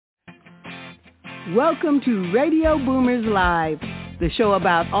Welcome to Radio Boomers Live, the show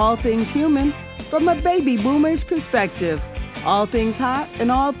about all things human from a baby boomer's perspective. All things hot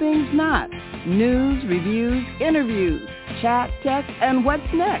and all things not. News, reviews, interviews, chat, tech, and what's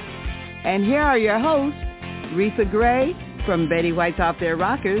next. And here are your hosts, Retha Gray from Betty White's Off Their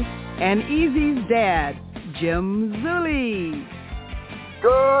Rockers and Easy's dad, Jim Zuley.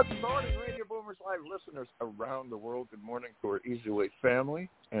 Good morning, Radio Boomers Live listeners around the world. Good morning to our Easy Way family,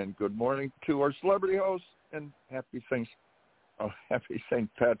 and good morning to our celebrity hosts, and happy St.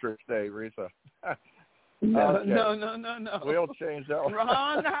 Patrick's Day, Retha. No. We'll change that one.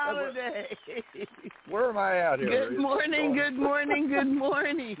 Wrong holiday. Where am I at here? Good morning. Good morning.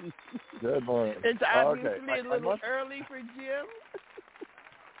 It's obviously a little early for Jim.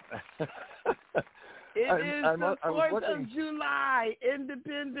 It is the 4th of July,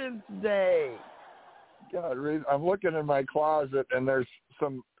 Independence Day. God, I'm looking in my closet, and there's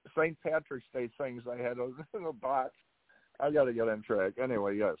some St. Patrick's Day things I had in a box. I got to get on track.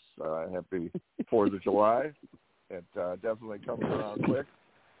 Anyway, yes, happy 4th of July. It definitely comes around quick.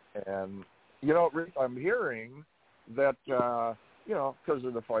 And, I'm hearing that, because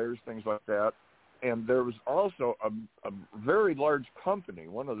of the fires, things like that, and there was also a very large company,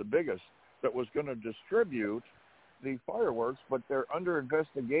 one of the biggest, that was going to distribute the fireworks, but they're under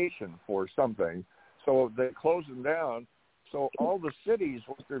investigation for something. So they closed them down. So all the cities,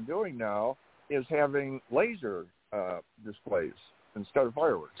 what they're doing now is having laser displays instead of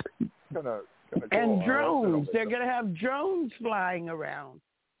fireworks. Kinda and cool. Drones. They're going to have drones flying around.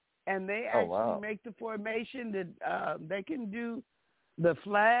 And they actually make the formation that they can do the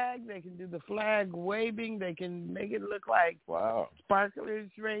flag. They can do the flag waving. They can make it look like sparklers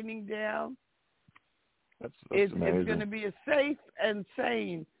raining down. That's it's amazing. It's going to be a safe and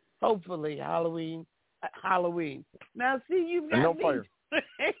sane, hopefully, Halloween. Now, see, you've got no fire.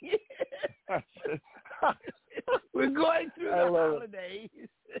 We're going through the holidays.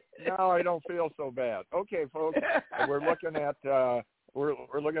 No, I don't feel so bad. Okay, folks, we're looking at we're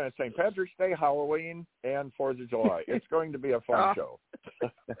looking at St. Patrick's Day, Halloween, and 4th of July. It's going to be a fun show.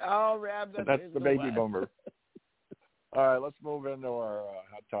 All wrapped up. That's the baby boomer. All right, let's move into our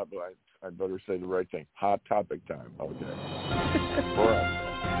hot topic. I better say the right thing. Hot topic time. Okay. For us.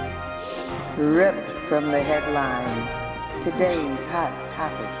 Ripped from the headlines. Today's hot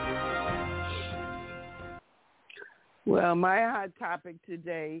topic. Well, my hot topic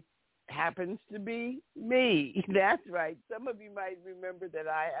today happens to be me. That's right. Some of you might remember that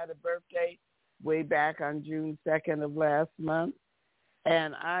I had a birthday way back on June 2nd of last month,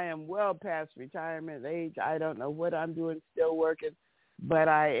 and I am well past retirement age. I don't know what I'm doing, still working, but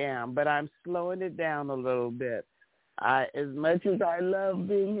I am. But I'm slowing it down a little bit. As much as I love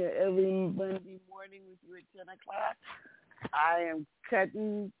being here every Monday morning with you at 10 o'clock, I am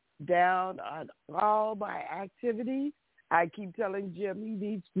cutting down on all my activities. I keep telling Jim he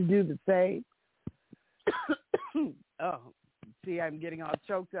needs to do the same. See, I'm getting all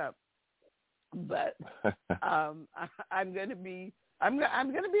choked up. But I'm going to be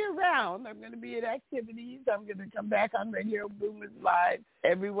around. I'm going to be at activities. I'm going to come back on Radio Boomers Live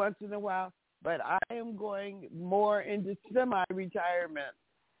every once in a while. But I am going more into semi-retirement.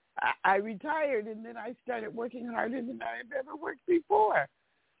 I retired, and then I started working harder than I've ever worked before.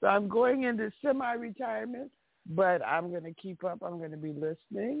 So I'm going into semi-retirement, but I'm going to keep up. I'm going to be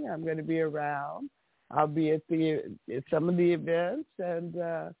listening. I'm going to be around. I'll be at some of the events, and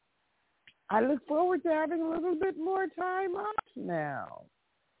I look forward to having a little bit more time off now.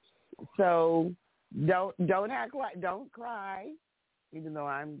 So don't cry. Even though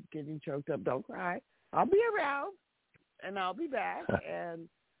I'm getting choked up, don't cry. I'll be around, and I'll be back. And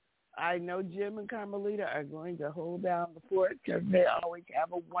I know Jim and Carmelita are going to hold down the fort because they always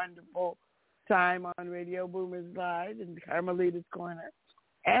have a wonderful time on Radio Boomers Live in Carmelita's Corner.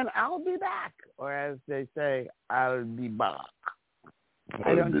 And I'll be back, or as they say, I'll be back.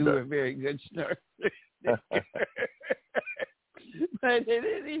 I don't do a very good snort. But at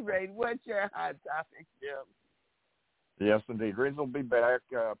any rate, what's your hot topic, Jim? Yes, indeed. Riz will be back,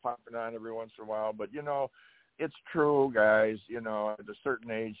 popping on every once in a while. But, it's true, guys. At a certain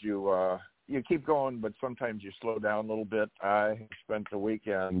age, you keep going, but sometimes you slow down a little bit. I spent the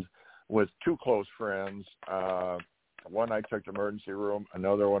weekend with two close friends. One I took to emergency room,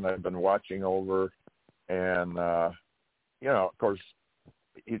 another one I've been watching over. And, of course,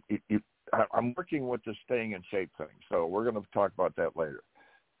 I'm working with the staying in shape thing. So we're going to talk about that later.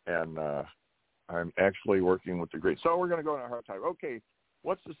 And I'm actually working with the great. So we're going to go on a hard time. Okay,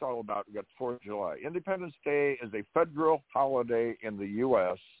 what's this all about? We got the 4th of July. Independence Day is a federal holiday in the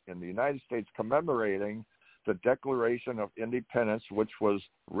U.S., in the United States, commemorating the Declaration of Independence, which was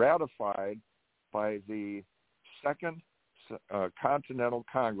ratified by the Second Continental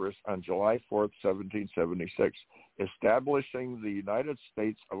Congress on July 4th, 1776, establishing the United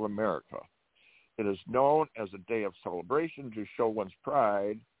States of America. It is known as a day of celebration to show one's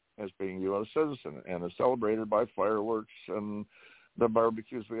pride as being a U.S. citizen, and is celebrated by fireworks and the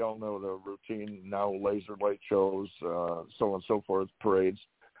barbecues. We all know the routine now, laser light shows, so on and so forth, parades.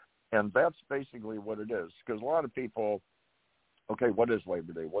 And that's basically what it is. Because a lot of people, okay, what is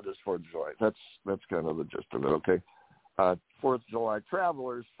Labor Day? What is 4th of July? That's kind of the gist of it, okay? 4th of July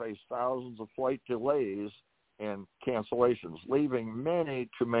travelers face thousands of flight delays and cancellations, leaving many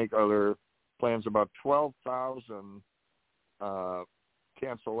to make other plans. About 12,000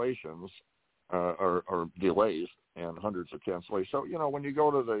 cancellations or delays and hundreds of cancellations. So, when you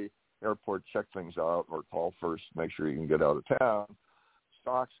go to the airport, check things out or call first, make sure you can get out of town.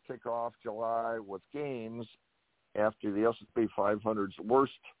 Stocks kick off July with gains after the S&P 500's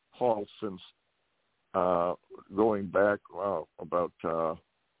worst haul since going back, about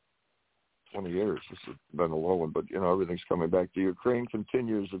 20 years. This has been a low one, but, everything's coming back. The Ukraine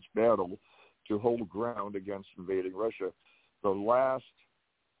continues its battle to hold ground against invading Russia. The last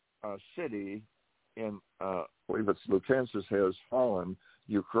city in, I believe it's Luhansk, has fallen.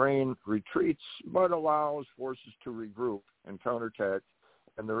 Ukraine retreats but allows forces to regroup and counterattack.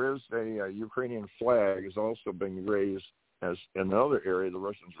 And there is a Ukrainian flag is also being raised as in another area the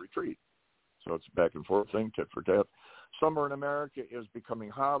Russians retreat. So it's a back and forth thing, tit for tat. Summer in America is becoming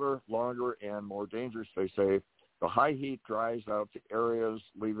hotter, longer, and more dangerous, they say. The high heat dries out the areas,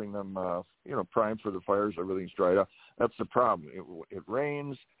 leaving them, primed for the fires. Everything's dried out. That's the problem. It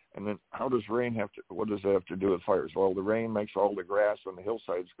rains, and then how does rain what does that have to do with fires? Well, the rain makes all the grass on the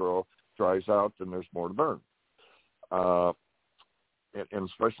hillsides grow, dries out, and there's more to burn. And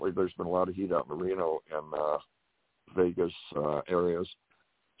especially there's been a lot of heat out in the Reno and Vegas areas.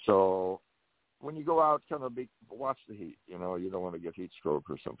 So when you go out, kind of watch the heat. You don't want to get heat stroke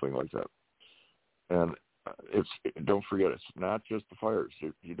or something like that. And don't forget, it's not just the fires.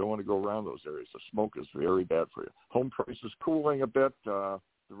 You don't want to go around those areas. The smoke is very bad for you. Home prices cooling a bit. The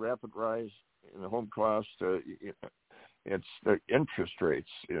rapid rise in the home cost. It's the interest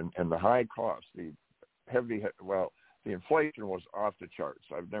rates and the high cost. The inflation was off the charts.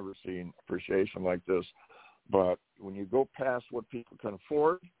 I've never seen appreciation like this. But when you go past what people can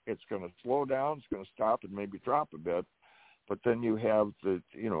afford, it's going to slow down. It's going to stop and maybe drop a bit. But then you have the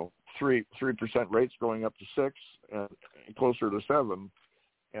 3% rates going up to 6 and closer to 7,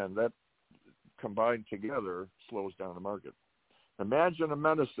 and that combined together slows down the market. Imagine a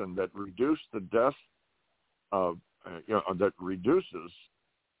medicine that reduces the death of that reduces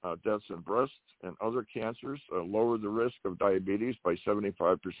deaths in breast and other cancers, lower the risk of diabetes by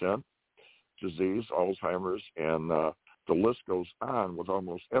 75%, disease, Alzheimer's, and the list goes on with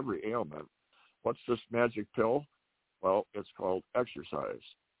almost every ailment. What's this magic pill? Well, it's called exercise,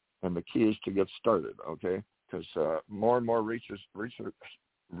 and the key is to get started, okay? Because more and more research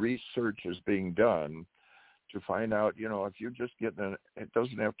is being done to find out, if you just get in, it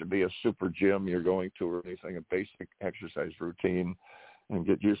doesn't have to be a super gym you're going to or anything, a basic exercise routine, and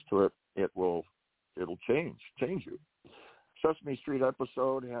get used to it. It'll change you. Sesame Street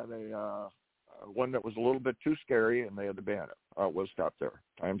episode had a one that was a little bit too scary, and they had to ban it. We'll stop there.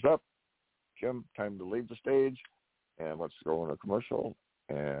 Time's up. Jim, time to leave the stage, and let's go on a commercial,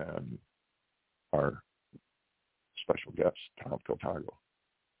 and our special guest, Tom Cataldo.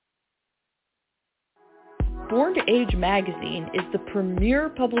 Born to Age magazine is the premier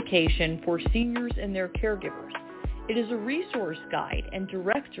publication for seniors and their caregivers. It is a resource guide and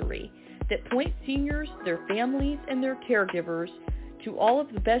directory that points seniors, their families, and their caregivers to all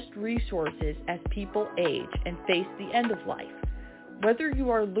of the best resources as people age and face the end of life. Whether you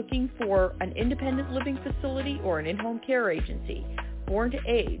are looking for an independent living facility or an in-home care agency, Born to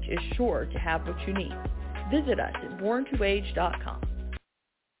Age is sure to have what you need. Visit us at borntoage.com.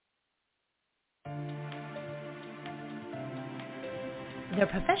 The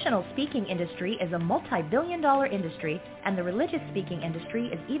professional speaking industry is a multi-billion-dollar industry, and the religious speaking industry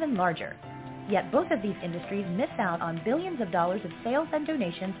is even larger. Yet both of these industries miss out on billions of dollars of sales and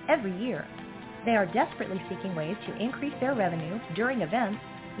donations every year. They are desperately seeking ways to increase their revenue during events,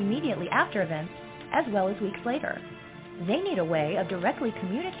 immediately after events, as well as weeks later. They need a way of directly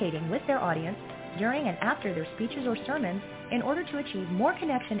communicating with their audience during and after their speeches or sermons in order to achieve more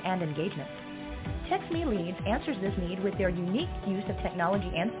connection and engagement. Text Me Leads answers this need with their unique use of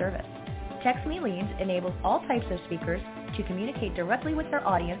technology and service. Text Me Leads enables all types of speakers to communicate directly with their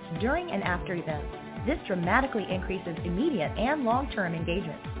audience during and after events. This dramatically increases immediate and long-term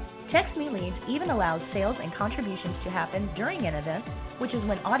engagement. Text Me Leads even allows sales and contributions to happen during an event which is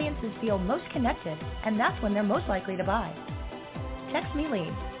when audiences feel most connected, and that's when they're most likely to buy. Text Me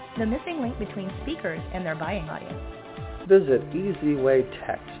Leads, the missing link between speakers and their buying audience. Visit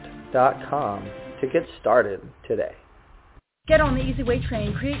EasyWayText.com to get started today. Get on the Easy Way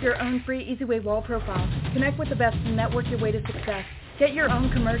train. Create your own free Easy Way wall profile. Connect with the best and network your way to success. Get your own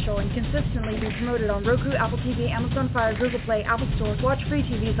commercial and consistently be promoted on Roku, Apple TV, Amazon Fire, Google Play, Apple Store. Watch free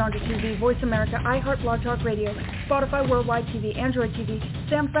TV, Zonda TV, Voice America, iHeart, Blog Talk Radio, Spotify, Worldwide TV, Android TV,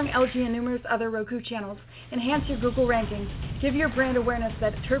 Samsung, LG, and numerous other Roku channels. Enhance your Google rankings. Give your brand awareness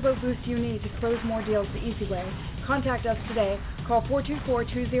that turbo boost you need to close more deals the easy way. Contact us today. Call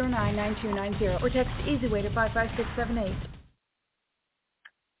 424-209-9290 or text EasyWay to 55678.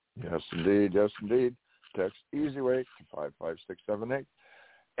 Yes, indeed. Yes, indeed. Text EasyWay to 55678.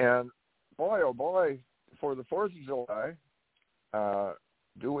 And boy, oh boy, for the 4th of July,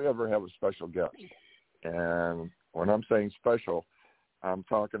 do we ever have a special guest? And when I'm saying special, I'm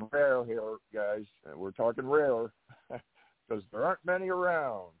talking rare here, guys. We're talking rare because there aren't many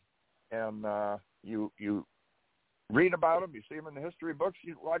around. And you read about them, you see them in the history books,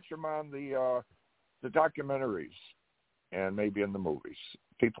 you watch them on the documentaries and maybe in the movies.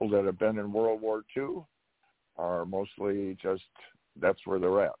 People that have been in World War II are mostly just, that's where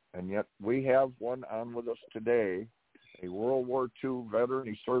they're at. And yet we have one on with us today, a World War II veteran.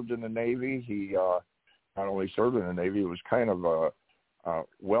 He served in the Navy. He not only served in the Navy, he was kind of a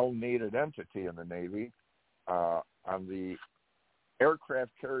well-needed entity in the Navy. On the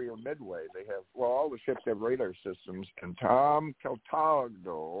aircraft carrier Midway, they have, well, all the ships have radar systems, and Tom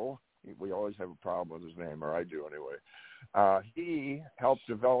Cataldo, we always have a problem with his name, or I do anyway, he helped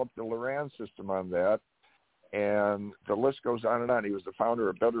develop the Loran system on that, and the list goes on and on. He was the founder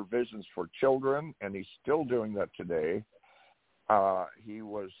of Better Visions for Children, and he's still doing that today. He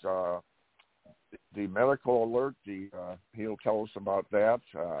was the medical alert. He'll tell us about that.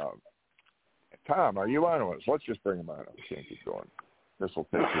 Tom, are you on with us? Let's just bring him on. We can't keep going. This will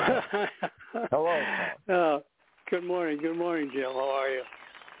take you. Hello, Tom. Good morning. Good morning, Jim. How are you?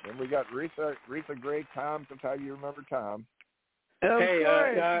 And we got Retha Gray, Tom. That's how you remember Tom. Hey,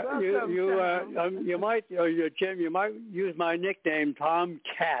 you might, Jim, you might use my nickname, Tom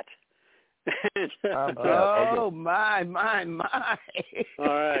Cat. Oh, my. All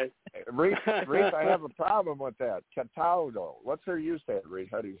right. Reese, I have a problem with that. Cataldo. What's her use that, Reese?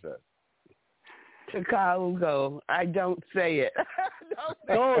 How do you say it? Chicago. I don't say it.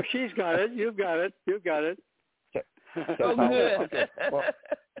 Oh, she's got it. You've got it. Oh, good. Okay. Well,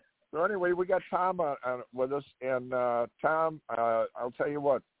 so anyway, we got Tom with us, and Tom, I'll tell you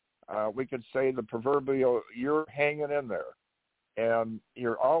what, we could say the proverbial, you're hanging in there, and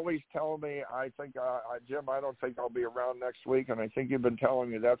you're always telling me, I think, Jim, I don't think I'll be around next week, and I think you've been telling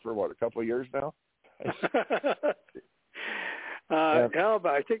me that for, what, a couple of years now? But I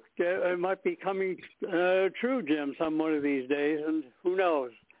think it might be coming true, Jim, some one of these days, and who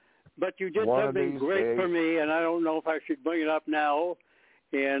knows. But you did something great for me, and I don't know if I should bring it up now.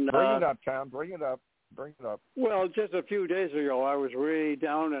 And bring it up, Tom. Bring it up. Well, just a few days ago, I was really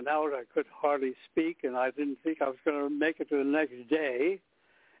down and out. I could hardly speak, and I didn't think I was going to make it to the next day.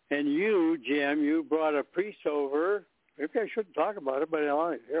 And you, Jim, you brought a priest over. Maybe I shouldn't talk about it, but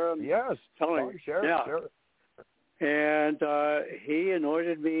here I'm telling you. Sure. And he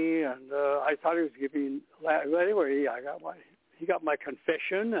anointed me, and I thought he was giving. Anyway, he got my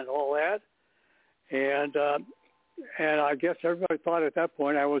confession and all that, and I guess everybody thought at that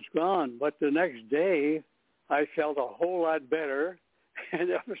point I was gone. But the next day, I felt a whole lot better, and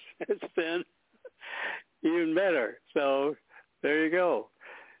ever since then, even better. So there you go.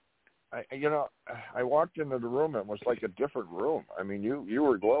 I walked into the room, and it was like a different room. I mean, you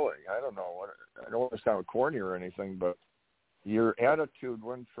were glowing. I don't want to sound corny or anything, but your attitude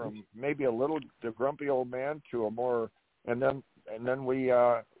went from maybe a little the grumpy old man to a more, and then we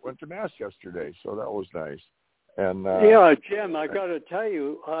went to Mass yesterday, so that was nice. And Jim, I got to tell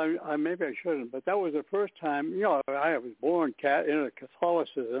you, I maybe I shouldn't, but that was the first time. I was born into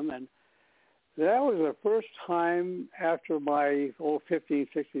Catholicism, and that was the first time after my 15th,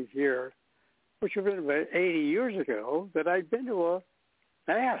 16th year, which had been about 80 years ago, that I'd been to a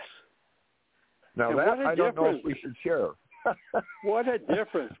Mass. Now and that I don't know if we should share. What a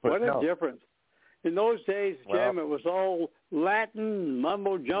difference! What a difference! In those days, Jim, it was all Latin,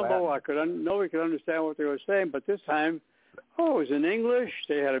 mumbo jumbo. Nobody could understand what they were saying. But this time, it was in English.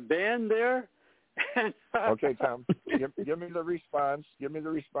 They had a band there. Okay, Tom, give me the response.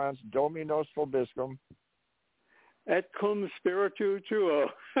 Dominos vobiscum. Et cum spiritu tuo.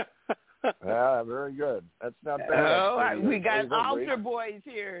 Very good. That's not bad. We got altar boys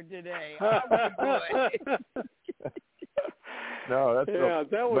here today. Altar boys. No, that's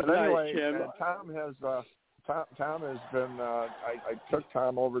that was but nice, anyway, Jim. Tom has been. I took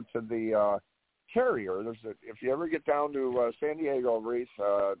Tom over to the Carrier. If you ever get down to San Diego, Reese,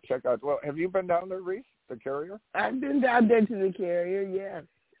 check out. Well, have you been down there, Reese? The Carrier? I've been down there to the Carrier. Yes.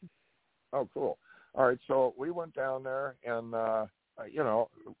 Oh, cool. All right, so we went down there and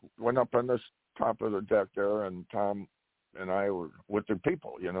went up on this top of the deck there, and Tom and I were with the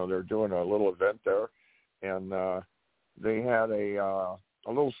people. They're doing a little event there, and they had a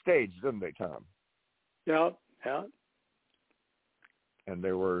little stage, didn't they, Tom? Yeah. And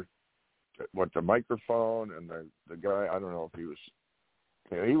they were, the microphone and the guy. I don't know if he was.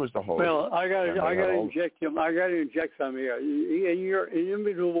 He was the host. Well, I got to inject him. I got to inject some here. In your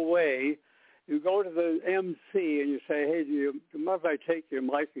individual way, you go to the MC and you say, "Hey, do you mind if I take your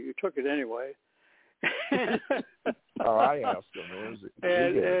mic?" You took it anyway. I asked him.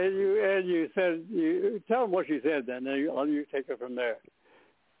 And you said, tell him what you said. Then you take it from there.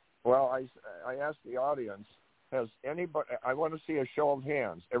 Well, I asked the audience, has anybody? I want to see a show of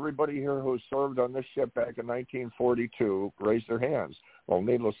hands. Everybody here who served on this ship back in 1942 raised their hands. Well,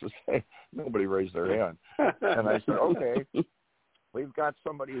 needless to say, nobody raised their hand. And I said, okay, we've got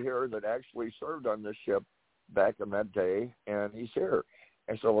somebody here that actually served on this ship back in that day, and he's here.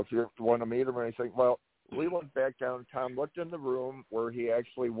 And so if you want to meet him or anything, well, we went back down. Tom looked in the room where he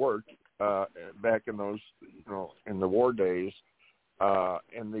actually worked back in those, in the war days,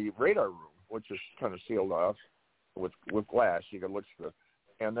 in the radar room, which is kind of sealed off with glass. You could look through.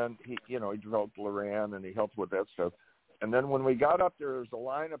 And then he developed Loran, and he helped with that stuff. And then when we got up there was a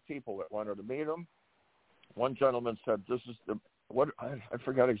line of people that wanted to meet him. One gentleman said, "This is I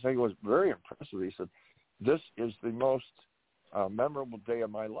forgot exactly. It was very impressive." He said, "This is the most memorable day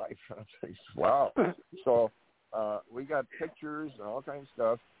of my life." I said, "Wow." So we got pictures and all kinds of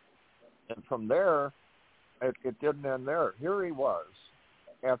stuff. And from there, it didn't end there. Here he was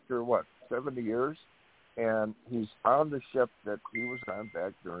after, 70 years? And he's on the ship that he was on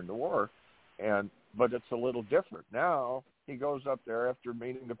back during the war. But it's a little different. Now he goes up there after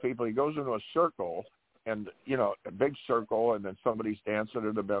meeting the people. He goes into a circle, and, a big circle, and then somebody's dancing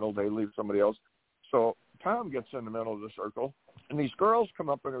in the middle. They leave somebody else. So Tom gets in the middle of the circle, and these girls come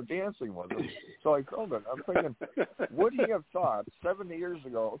up and are dancing with him. So I told him, I'm thinking, would he have thought 70 years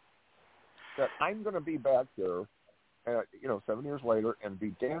ago that I'm going to be back there, 7 years later, and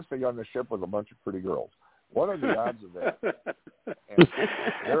be dancing on the ship with a bunch of pretty girls? What are the odds of that? And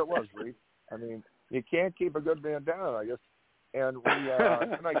there it was, Reese. I mean, you can't keep a good man down, I guess. And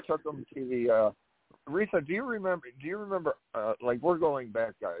and I took him to the Retha, do you remember, like, we're going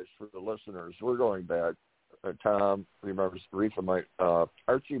back, guys, for the listeners. We're going back. Tom remembers, Retha might,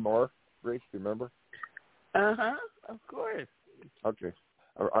 Archie Moore. Reese, do you remember? Uh-huh, of course. Okay.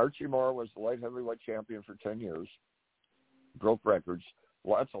 Archie Moore was the light heavyweight champion for 10 years. Broke records.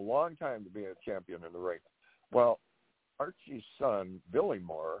 Well, that's a long time to be a champion in the ring. Well, Archie's son, Billy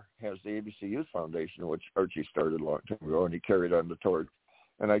Moore, has the ABC Youth Foundation, which Archie started a long time ago, and he carried on the torch.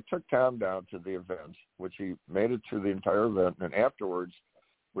 And I took Tom down to the event, which he made it through the entire event. And afterwards,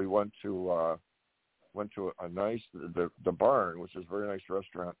 we went to a nice the Barn, which is a very nice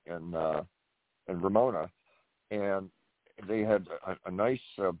restaurant in Ramona, and they had a nice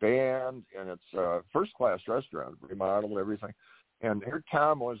band, and it's a first-class restaurant, remodeled, everything. And here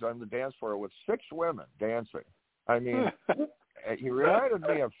Tom was on the dance floor with 6 women dancing. I mean, he reminded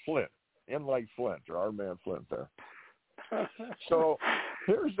me of Flint, Flint, or our man Flint there. So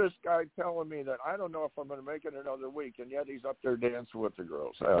here's this guy telling me that I don't know if I'm going to make it another week, and yet he's up there dancing with the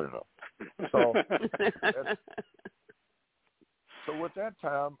girls. I don't know. So with that,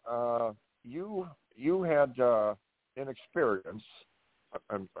 Tom, you had an experience.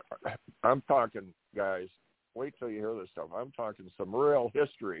 I'm talking, guys, wait till you hear this stuff. I'm talking some real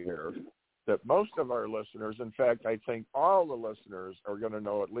history here that most of our listeners, in fact, I think all the listeners are going to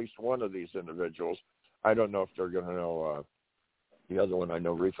know at least one of these individuals. I don't know if they're going to know the other one. I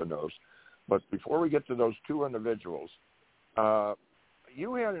know Retha knows. But before we get to those 2 individuals,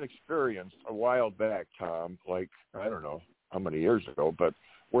 you had an experience a while back, Tom, like, I don't know how many years ago, but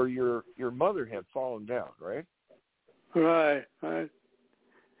where your mother had fallen down, right? Right.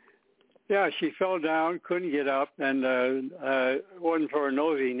 Yeah, she fell down, couldn't get up, and it wasn't for a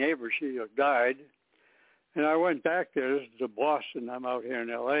nosy neighbor. She died. And I went back there to Boston. I'm out here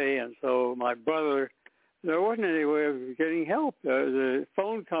in L.A., and so my brother, there wasn't any way of getting help. The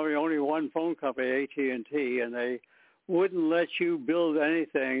phone company, only one phone company, AT&T, and they wouldn't let you build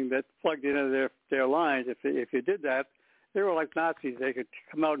anything that plugged into their lines. If you did that, they were like Nazis. They could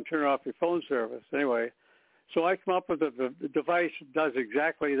come out and turn off your phone service. Anyway, So I come up with a device that does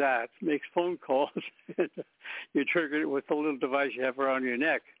exactly that. Makes phone calls. You trigger it with the little device you have around your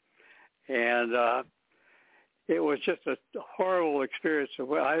neck. And it was just a horrible experience.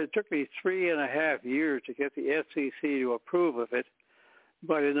 It took me 3.5 years to get the FCC to approve of it.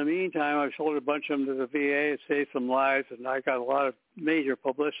 But in the meantime, I've sold a bunch of them to the VA and saved some lives, and I got a lot of major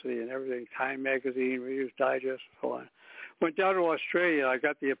publicity and everything, Time Magazine, Reader's Digest, and so on. Went down to Australia. I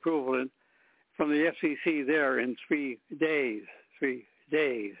got the approval from the FCC there in 3 days. 3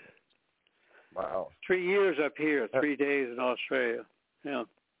 days. Wow. 3 years up here, 3 days in Australia. Yeah.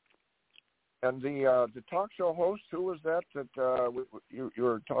 And the talk show host, who was that you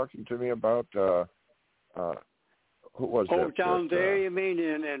were talking to me about? Who was that? Oh, down there, you mean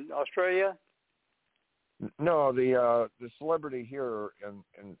in Australia? No, the celebrity here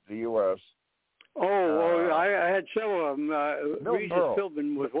in the U.S. I had several of them. Regis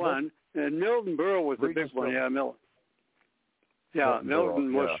Philbin was one, and Milton Berle was the big one. Yeah, Milton. Yeah,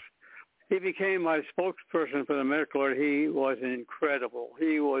 Milton was. He became my spokesperson for the medical alert. He was incredible.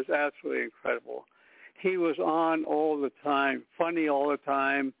 He was absolutely incredible. He was on all the time, funny all the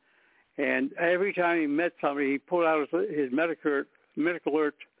time, and every time he met somebody, he pulled out his medical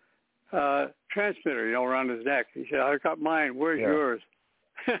alert transmitter, around his neck. He said, "I got mine. Where's yours?"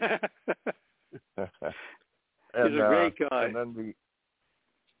 He's a great guy.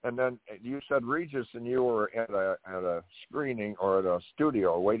 And then you said Regis and you were at a screening or at a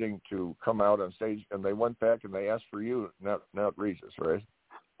studio waiting to come out on stage, and they went back and they asked for you, not Regis, right?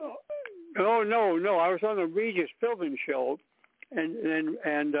 Oh no! I was on the Regis Philbin show, and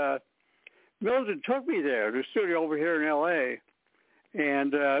Milton took me there, the studio over here in L.A.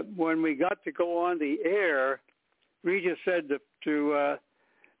 And when we got to go on the air, Regis said to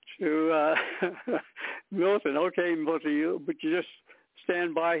Milton, "Okay, Milton, but you just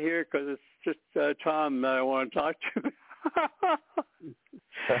stand by here because it's just Tom that I want to talk to."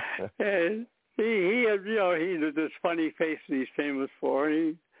 And he had this funny face that he's famous for, and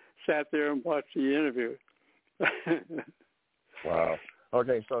he sat there and watched the interview. Wow.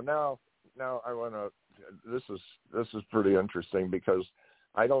 Okay, so now I want to. This is pretty interesting because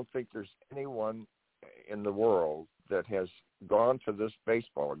I don't think there's anyone in the world that has gone to this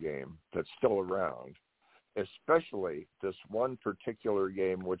baseball game that's still around, especially this one particular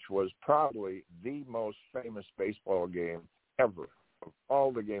game, which was probably the most famous baseball game ever of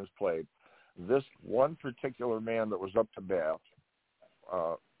all the games played. This one particular man that was up to bat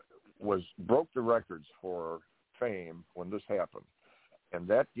broke the records for fame when this happened. And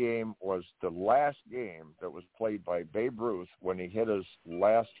that game was the last game that was played by Babe Ruth when he hit his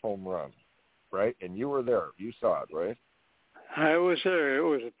last home run, right? And you were there. You saw it, right? I was there. It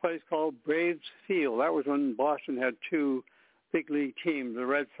was a place called Braves Field. That was when Boston had two big league teams, the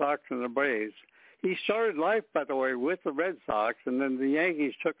Red Sox and the Braves. He started life, by the way, with the Red Sox, and then the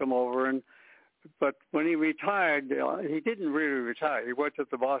Yankees took him over. But when he retired, he didn't really retire. He went to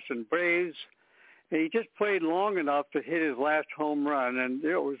the Boston Braves, and he just played long enough to hit his last home run, and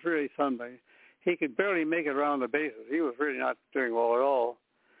it was really something. He could barely make it around the bases. He was really not doing well at all.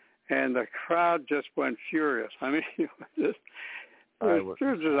 And the crowd just went furious. I mean, it was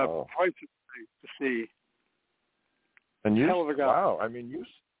just a priceless thing to see. And hell of a guy. Wow, I mean,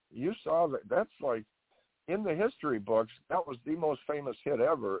 you saw that. That's like, in the history books, that was the most famous hit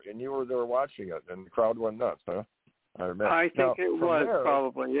ever, and you were there watching it, and the crowd went nuts, huh? I think it was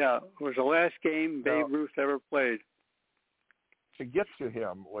probably, yeah. It was the last game Babe Ruth ever played. To get to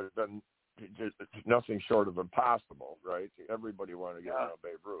him would have been nothing short of impossible, right? Everybody wanted to get around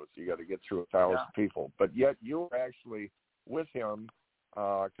Babe Ruth. You got to get through 1,000 people. But yet you were actually with him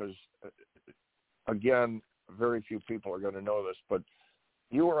because, again, very few people are going to know this, but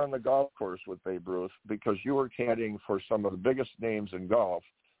you were on the golf course with Babe Ruth because you were caddying for some of the biggest names in golf,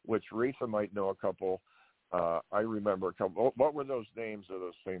 which Retha might know a couple. I remember a couple. What were those names of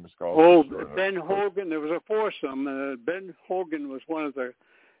those famous golfers? Oh, Ben Hogan. There was a foursome. Ben Hogan was one of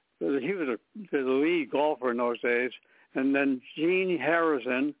he was the lead golfer in those days. And then Gene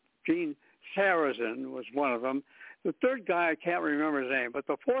Sarazen was one of them. The third guy, I can't remember his name, but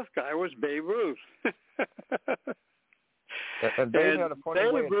the fourth guy was Babe Ruth. And Babe had a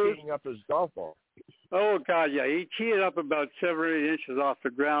funny way of teeing up his golf ball. Oh, God, yeah. He teed it up about 7 or 8 inches off the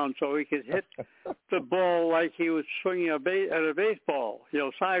ground so he could hit the ball like he was swinging at a baseball,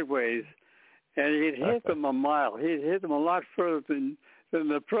 sideways. And he'd hit them a mile. He'd hit them a lot further than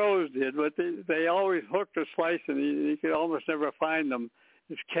the pros did, but they always hooked or sliced, and he could almost never find them.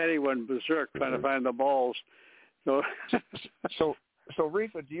 His caddy went berserk trying to find the balls. So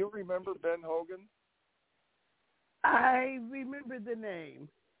Retha, do you remember Ben Hogan? I remember the name.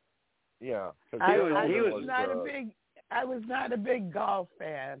 Yeah. I was not a big golf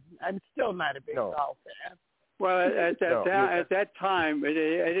fan. I'm still not a big golf fan. Well, at that time, at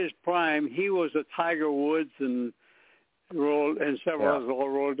his prime, he was a Tiger Woods and several others all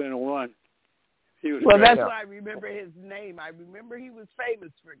rolled into one. He was that's why I remember his name. I remember he was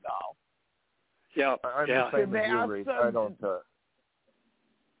famous for golf. Yeah, I'm the same as you, Reed. I don't.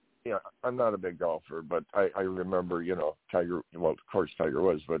 I'm not a big golfer, but I remember, Tiger. Well, of course, Tiger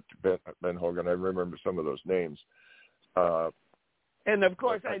Woods, but Ben Hogan. I remember some of those names. And of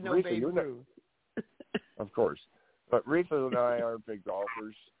course, I know Babe Ruth. Of course, but Retha and I aren't big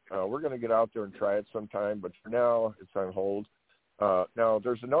golfers. We're going to get out there and try it sometime, but for now, it's on hold. Now,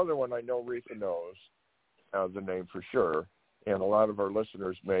 there's another one I know Retha knows the name for sure, and a lot of our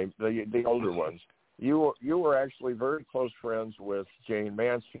listeners may, the older ones. You were actually very close friends with Jane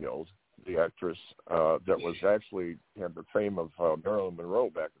Mansfield, the actress that was actually had the fame of Marilyn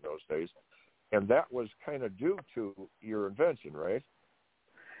Monroe back in those days, and that was kind of due to your invention, right?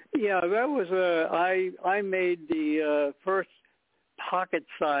 Yeah, that was I made the first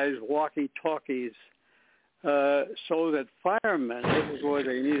pocket-sized walkie-talkies so that firemen, this is where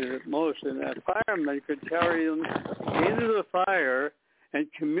they needed it most, and that firemen could carry them into the fire and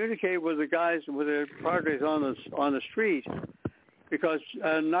communicate with the guys, with their partners on the street, because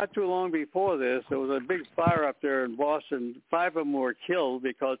not too long before this, there was a big fire up there in Boston. 5 of them were killed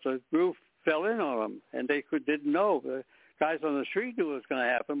because the roof fell in on them, and they didn't know. The guys on the street knew it was going to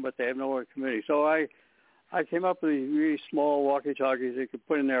happen, but they have nowhere to communicate. So I came up with these really small walkie-talkies they could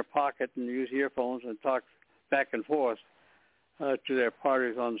put in their pocket and use earphones and talk back and forth to their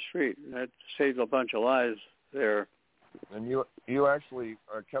parties on the street. And that saved a bunch of lives there. And you actually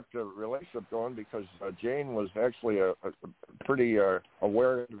kept a relationship going because Jane was actually a pretty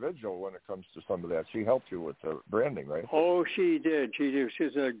aware individual when it comes to some of that. She helped you with the branding, right? Oh, she did. She did.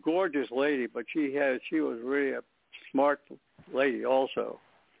 She's a gorgeous lady, but she was really a smart lady also.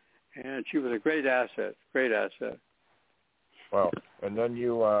 And she was a great asset. Well, and then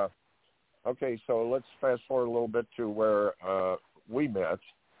you, okay, so let's fast forward a little bit to where we met,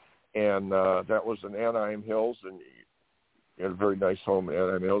 and that was in Anaheim Hills, and you had a very nice home in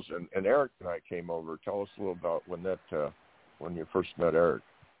Anaheim Hills, and Eric and I came over. Tell us a little about when you first met Eric.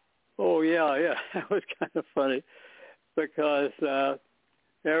 Oh, yeah, that was kind of funny because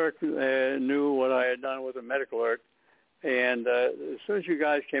Eric knew what I had done with the medical art. And as soon as you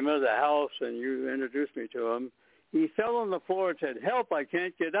guys came out of the house and you introduced me to him, he fell on the floor and said, "Help, I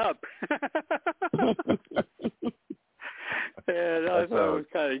can't get up." And I thought it was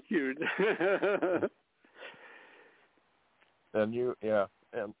kind of cute. And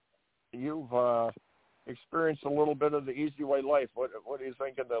you've experienced a little bit of the easy way life. What do you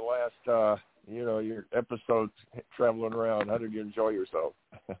think of the last, your episodes traveling around? How did you enjoy yourself?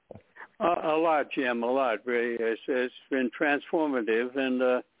 A lot, Jim, a lot, really. It's been transformative,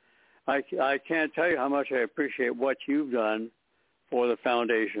 and I can't tell you how much I appreciate what you've done for the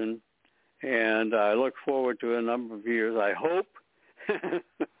foundation, and I look forward to a number of years, I hope,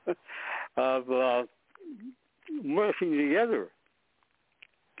 of working together.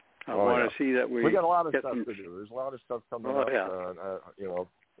 I want to see that we got a lot of stuff to do. There's a lot of stuff coming up. Yeah.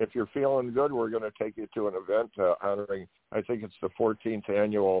 If you're feeling good, we're going to take you to an event honoring, I think it's the 14th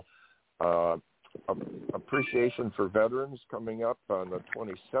annual Appreciation for Veterans coming up on the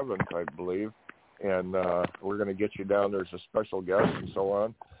 27th, I believe. And we're going to get you down there as a special guest and so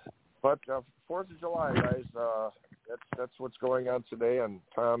on. But 4th of July, guys, that's what's going on today. And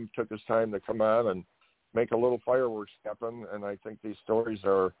Tom took his time to come on and make a little fireworks happen. And I think these stories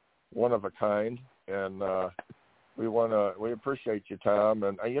are one of a kind. And we appreciate you, Tom.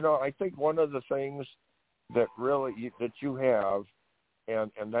 And, I think one of the things that really that you have,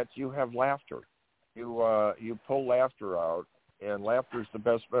 and that you have laughter. You pull laughter out, and laughter is the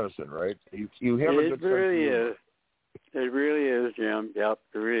best medicine, right? You have a good sense of humor. It really is, Jim. Yep,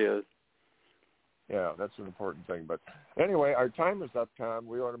 it really is. Yeah, that's an important thing. But anyway, our time is up, Tom.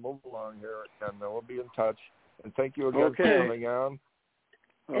 We want to move along here, and we'll be in touch. And thank you again for coming on.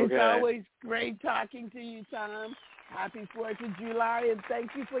 It's always great talking to you, Tom. Happy 4th of July, and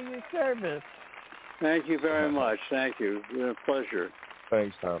thank you for your service. Thank you very much. Thank you. It's been a pleasure.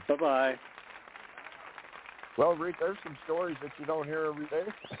 Thanks, Tom. Bye-bye. Well, Rick, there's some stories that you don't hear every day.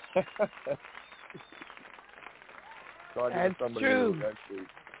 That's true. Who actually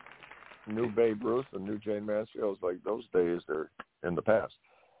knew Babe Ruth and knew Jane Mansfield. Like those days are in the past.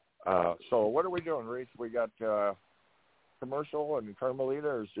 So what are we doing, Reese? We got commercial and Carmelita,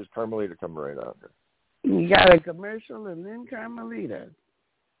 or is just Carmelita coming right out here? You got a commercial and then Carmelita.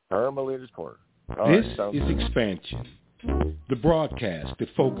 Carmelita's Corner. This is Expansion, the broadcast that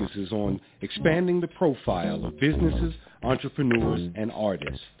focuses on expanding the profile of businesses, entrepreneurs, and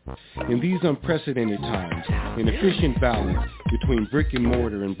artists. In these unprecedented times, an efficient balance between brick and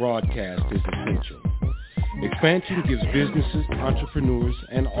mortar and broadcast is essential. Expansion gives businesses, entrepreneurs,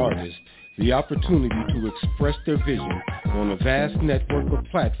 and artists the opportunity to express their vision on a vast network of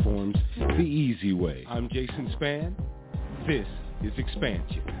platforms the easy way. I'm Jason Spann. This is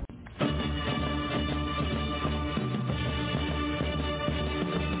Expansion.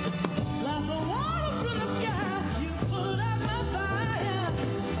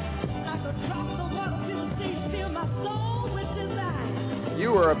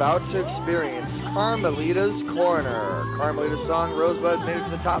 You are about to experience Carmelita's Corner. Carmelita's song Rosebud made it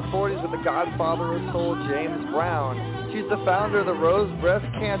to the top 40s with the godfather of soul, James Brown. She's the founder of the Rose Breast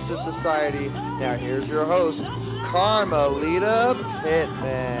Cancer Society. Now here's your host, Carmelita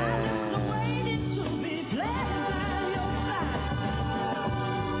Pittman.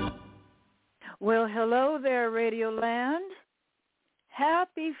 Well, hello there, Radio Land.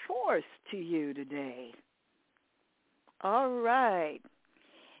 Happy 4th to you today. All right.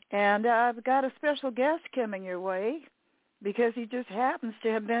 And I've got a special guest coming your way because he just happens to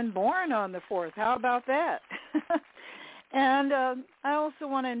have been born on the 4th. How about that? And I also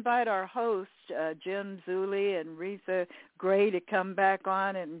want to invite our hosts, Jim Zuley and Retha Gray, to come back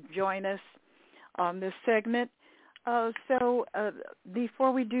on and join us on this segment. So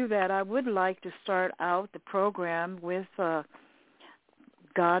before we do that, I would like to start out the program with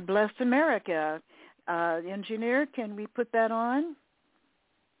God Bless America. Engineer, can we put that on?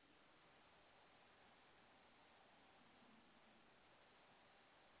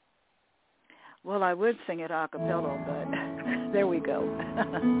 Well, I would sing it a cappella, but there we go.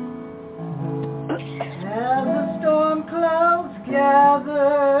 As the storm clouds gather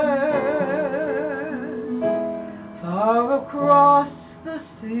far across the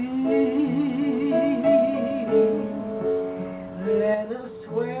sea, let us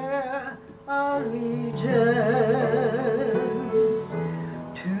swear allegiance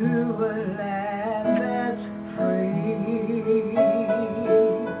to a land that's free.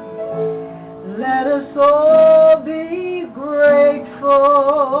 Let us all be grateful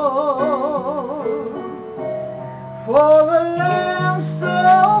for a land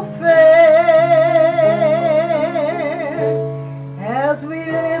so fair as we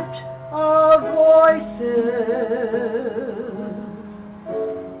lift our voices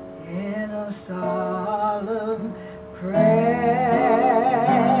in a solemn prayer.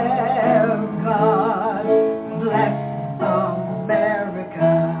 God bless America,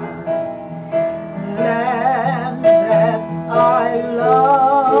 land that I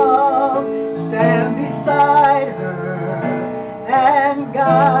love. Stand beside her and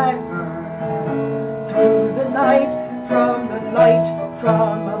guide her through the night, from the light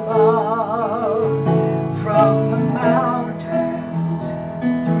from above, from the mountains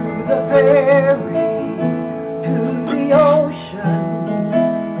through the prairie to the ocean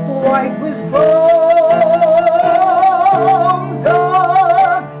white with foam.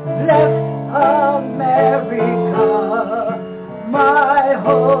 God bless America, my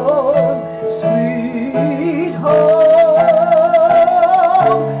home, sweet home.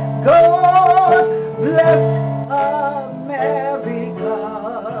 God bless America,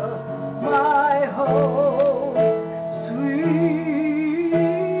 my home, sweet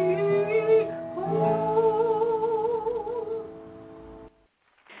home.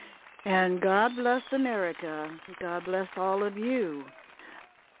 And God bless America. God bless all of you.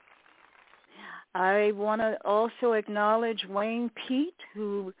 I want to also acknowledge Wayne Pete,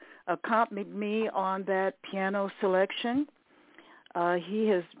 who accompanied me on that piano selection. He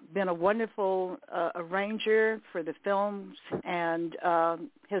has been a wonderful arranger for the films and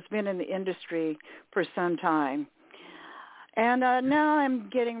has been in the industry for some time. And now I'm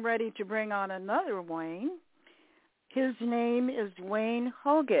getting ready to bring on another Wayne. His name is Wayne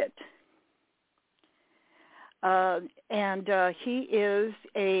Hoggett. And he is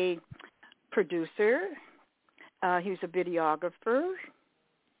a producer. He's a videographer.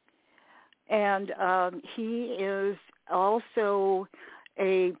 And he is also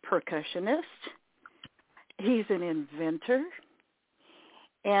a percussionist. He's an inventor.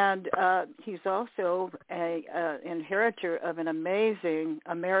 And he's also an inheritor of an amazing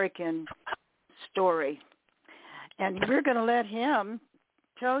American story. And we're going to let him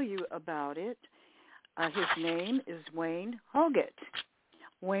tell you about it. His name is Wayne Hoggett.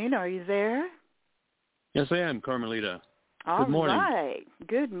 Wayne, are you there? Yes, I am, Carmelita. All Good morning. right.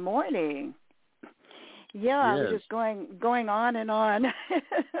 Good morning. Yeah, Yes. I was just going on and on.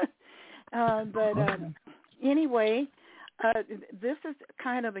 But anyway, This is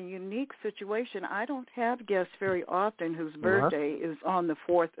kind of a unique situation. I don't have guests very often whose birthday is on the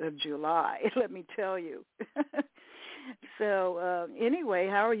 4th of July, let me tell you. So anyway,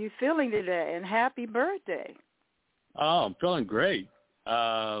 how are you feeling today? And happy birthday. Oh, I'm feeling great.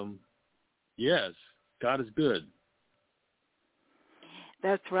 Yes, God is good.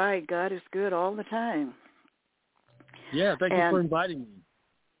 That's right. God is good all the time. Yeah, thank you for inviting me.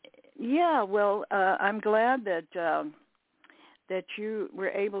 Yeah, well, I'm glad that that you were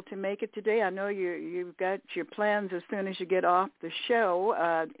able to make it today. I know you've got your plans as soon as you get off the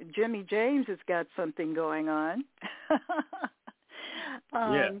show. Jimmy James has got something going on.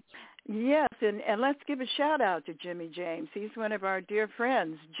 Yes, and let's give a shout-out to Jimmy James. He's one of our dear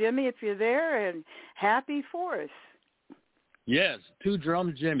friends. Jimmy, if you're there, and happy 4th. Yes, Two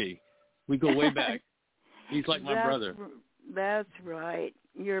Drum Jimmy. We go way back. He's like my brother. That's right.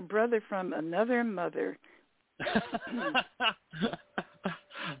 Your brother from another mother.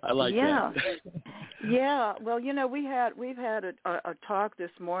 I like that. Yeah. Well, we've had a talk this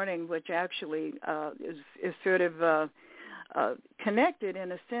morning, which actually is sort of connected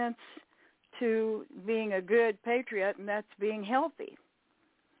in a sense to being a good patriot, and that's being healthy.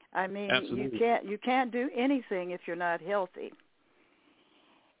 I mean, absolutely. you can't do anything if you're not healthy.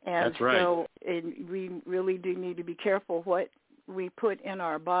 And that's right. So we really do need to be careful what we put in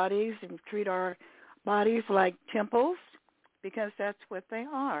our bodies and treat our bodies like temples, because that's what they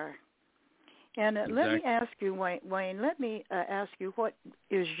are. And exactly. Let me ask you, Wayne, ask you, what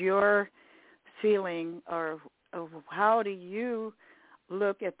is your feeling, or how do you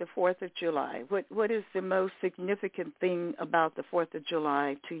look at the 4th of July? What is the most significant thing about the 4th of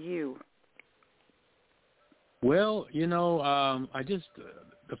July to you? Well, the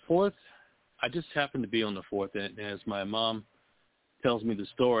 4th, I just happened to be on the 4th, and as my mom tells me the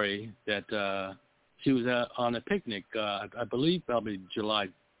story, that she was on a picnic, I believe probably July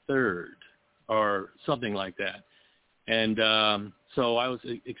 3rd or something like that. And so I was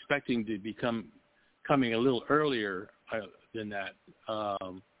expecting to be coming a little earlier than that.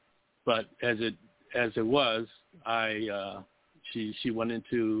 But as it was, she went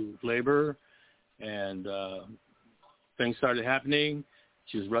into labor, and things started happening.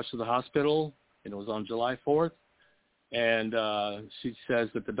 She was rushed to the hospital, and it was on July 4th. And she says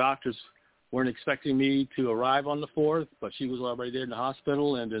that the doctors weren't expecting me to arrive on the 4th, but she was already there in the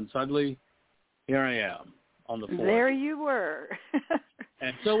hospital, and then suddenly, here I am on the 4th. There you were.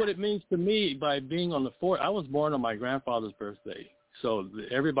 And so what it means to me, by being on the 4th, I was born on my grandfather's birthday, so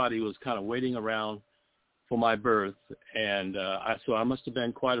everybody was kind of waiting around for my birth, and so I must have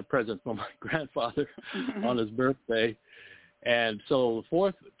been quite a present for my grandfather on his birthday. And so the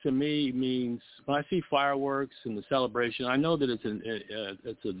 4th to me means, when I see fireworks and the celebration, I know that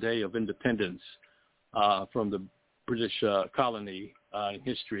it's a day of independence from the British colony in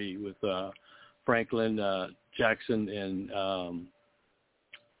history with Franklin, Jackson,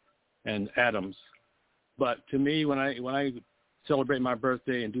 and Adams. But to me, when I celebrate my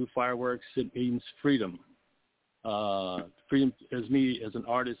birthday and do fireworks, it means freedom. Freedom as me as an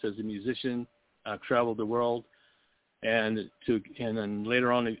artist, as a musician. I've traveled the world. And then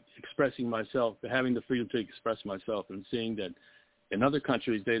later on expressing myself, having the freedom to express myself, and seeing that in other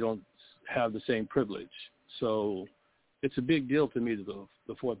countries they don't have the same privilege. So it's a big deal to me,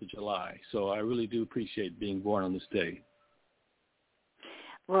 the 4th of July. So I really do appreciate being born on this day.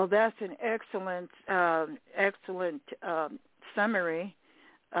 Well, that's an excellent summary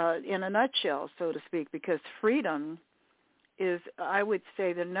in a nutshell, so to speak, because freedom is, I would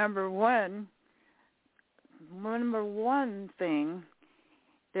say, the number one thing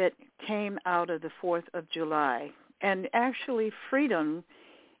that came out of the 4th of July. And actually, freedom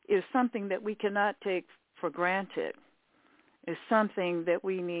is something that we cannot take for granted. It's something that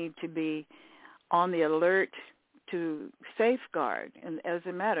we need to be on the alert to safeguard. And as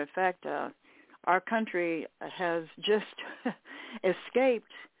a matter of fact, our country has just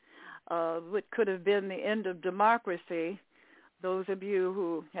escaped what could have been the end of democracy. Those of you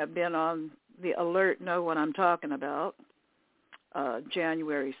who have been on the alert know what I'm talking about,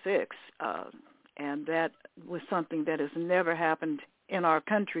 January 6th. And that was something that has never happened in our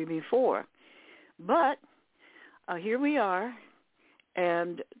country before. But here we are,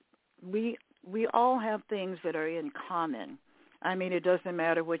 and we all have things that are in common. I mean, it doesn't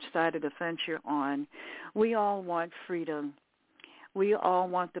matter which side of the fence you're on. We all want freedom. We all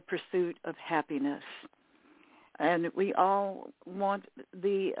want the pursuit of happiness. And we all want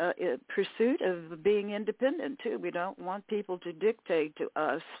the pursuit of being independent, too. We don't want people to dictate to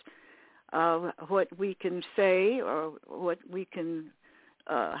us what we can say, or what we can,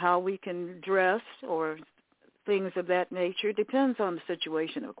 how we can dress, or things of that nature. It depends on the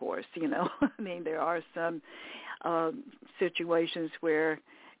situation, of course, you know. I mean, there are some situations where,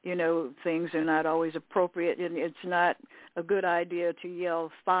 you know, things are not always appropriate, and it's not a good idea to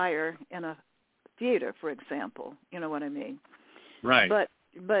yell fire in a theater, for example. You know what I mean? Right.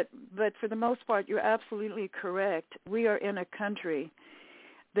 But for the most part, you're absolutely correct. We are in a country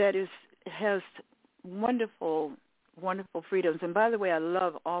that has wonderful, wonderful freedoms. And by the way, I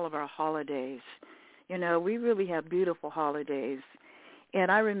love all of our holidays. You know, we really have beautiful holidays. And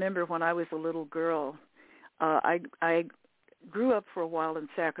I remember when I was a little girl, I grew up for a while in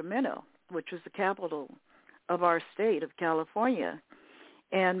Sacramento, which was the capital of our state of California.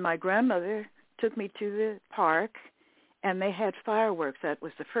 And my grandmother took me to the park, and they had fireworks. That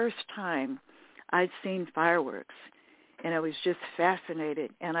was the first time I'd seen fireworks, and I was just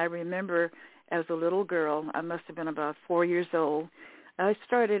fascinated. And I remember as a little girl, I must have been about 4 years old, I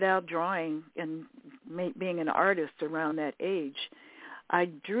started out drawing and being an artist around that age. I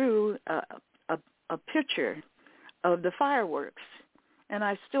drew a picture of the fireworks, and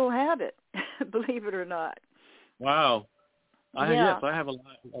I still have it, believe it or not. Wow. Yeah. Yes, I have a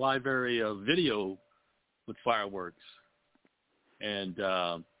library of video with fireworks. And,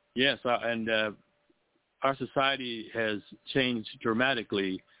 yes, our society has changed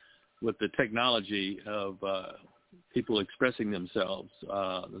dramatically with the technology of people expressing themselves,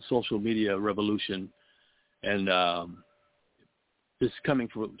 the social media revolution, and it's coming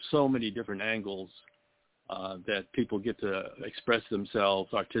from so many different angles that people get to express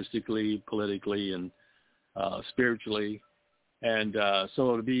themselves artistically, politically, and spiritually. And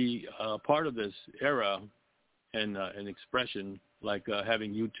so to be part of this era and expression, like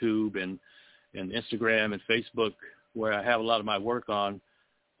having YouTube and Instagram and Facebook, where I have a lot of my work on,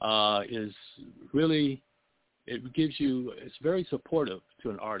 is really, it's very supportive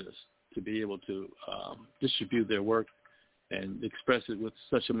to an artist to be able to distribute their work and express it with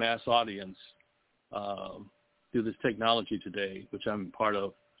such a mass audience through this technology today, which I'm part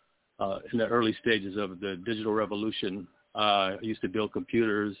of in the early stages of the digital revolution. I used to build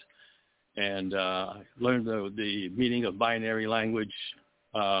computers and learned the meaning of binary language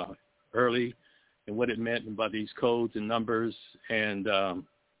early and what it meant about these codes and numbers. And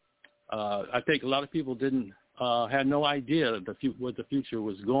I think a lot of people had no idea what the future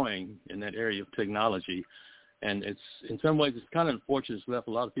was going in that area of technology. And it's, in some ways, it's kind of unfortunate it's left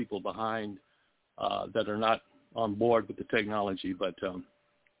a lot of people behind that are not on board with the technology. But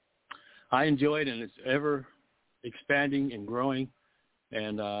I enjoy it, and it's ever expanding and growing,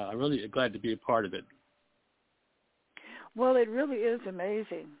 and I'm really glad to be a part of it. Well, it really is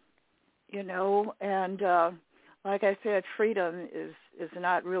amazing, you know, and like I said, freedom is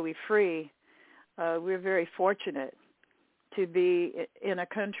not really free. We're very fortunate to be in a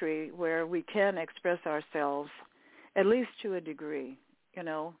country where we can express ourselves, at least to a degree, you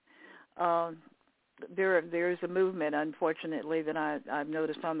know. There's a movement, unfortunately, that I've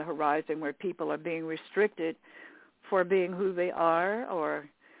noticed on the horizon where people are being restricted for being who they are,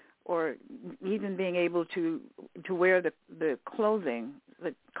 or even being able to wear the clothing,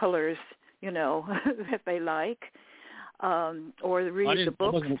 the colors, you know, that they like, or read the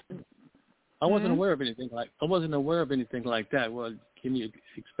books. I wasn't aware of anything like that. Well, can you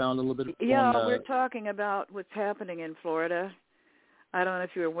expound a little bit? Yeah, we're talking about what's happening in Florida. I don't know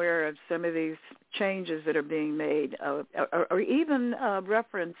if you're aware of some of these changes that are being made, or even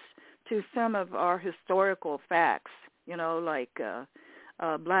reference to some of our historical facts, you know, like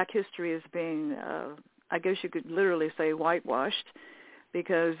Black history is being, I guess you could literally say, whitewashed,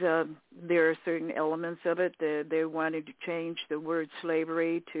 because there are certain elements of it that they wanted to change the word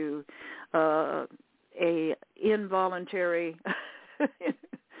slavery to a involuntary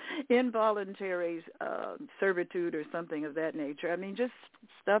servitude or something of that nature. I mean, just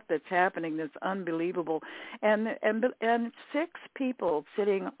stuff that's happening that's unbelievable. And 6 people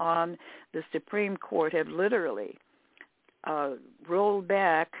sitting on the Supreme Court have literally rolled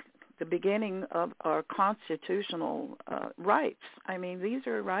back the beginning of our constitutional rights. I mean, these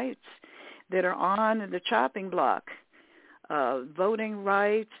are rights that are on the chopping block. Voting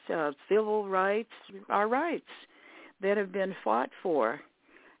rights, civil rights, our rights that have been fought for.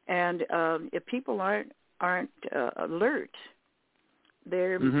 And if people aren't alert,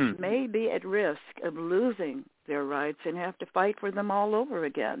 they may be at risk of losing their rights and have to fight for them all over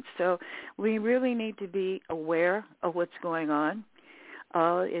again. So we really need to be aware of what's going on.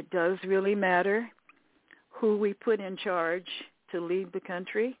 It does really matter who we put in charge to lead the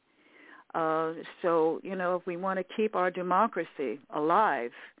country. So, you know, if we want to keep our democracy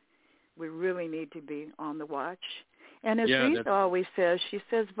alive, we really need to be on the watch. And as Rita always says, she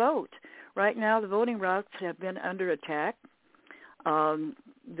says, vote. right now the voting rights have been under attack.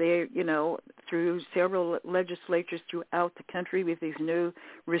 They, through several legislatures throughout the country with these new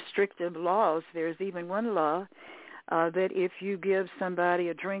restrictive laws. There's even one law that if you give somebody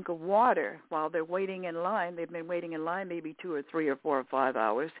a drink of water while they're waiting in line, they've been waiting in line maybe 2 or 3 or 4 or 5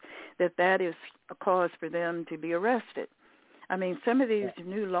 hours, that is a cause for them to be arrested. I mean, some of these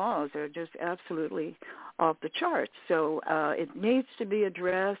new laws are just absolutely off the charts. So it needs to be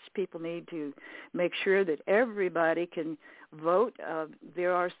addressed. People need to make sure that everybody can vote.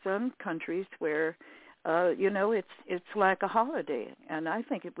 There are some countries where, it's like a holiday, and I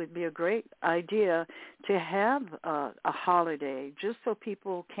think it would be a great idea to have a holiday just so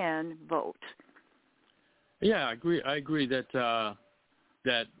people can vote. Yeah, I agree that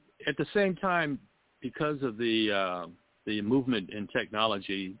that at the same time, because of the movement in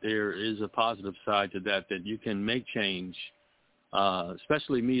technology, there is a positive side to that you can make change.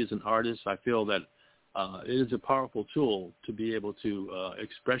 Especially me as an artist, I feel that it is a powerful tool to be able to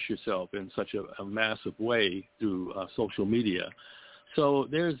express yourself in such a massive way through social media. So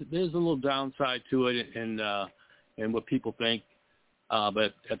there's a little downside to it and what people think,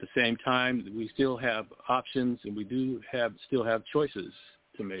 but at the same time, we still have options, and we still have choices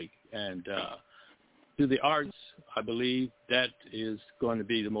to make. And through the arts, I believe that is going to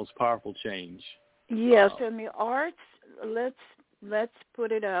be the most powerful change. Yes, and the arts, let's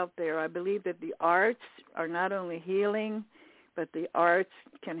put it out there. I believe that the arts are not only healing, but the arts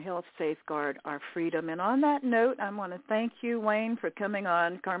can help safeguard our freedom. And on that note, I want to thank you, Wayne, for coming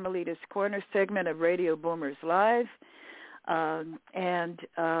on Carmelita's Corner segment of Radio Boomers Live and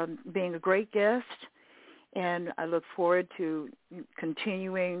being a great guest. And I look forward to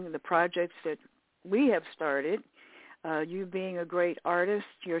continuing the projects that we have started. You being a great artist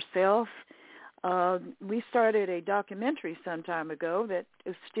yourself, we started a documentary some time ago that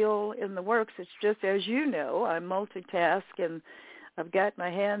is still in the works. It's just, as you know, I multitask, and I've got my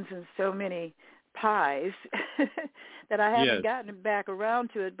hands in so many pies that I haven't gotten back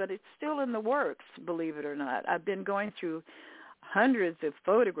around to it, but it's still in the works, believe it or not. I've been going through hundreds of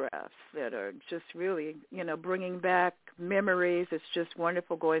photographs that are just really, bringing back memories. It's just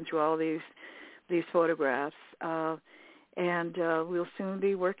wonderful going through all these photographs. And we'll soon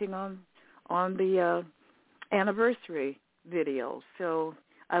be working on the anniversary video. So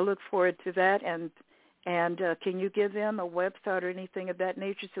I look forward to that. And can you give them a website or anything of that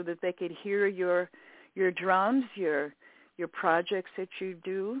nature so that they could hear your drums, your projects that you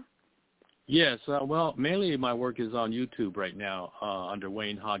do? Yes. Well, mainly my work is on YouTube right now under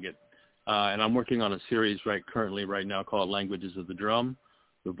Wayne Hoggett. And I'm working on a series currently right now called Languages of the Drum,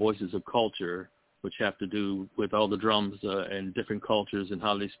 the Voices of Culture, which have to do with all the drums and different cultures and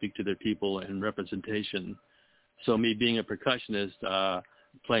how they speak to their people and representation. So me being a percussionist,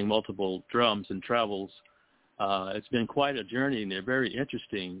 playing multiple drums and travels, it's been quite a journey, and they're very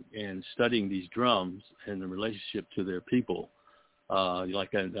interesting in studying these drums and the relationship to their people.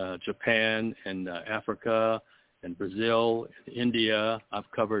 Like in Japan and Africa and Brazil, and India, I've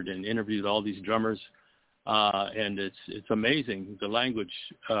covered and interviewed all these drummers. And it's amazing the language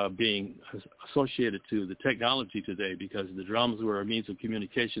being associated to the technology today, because the drums were a means of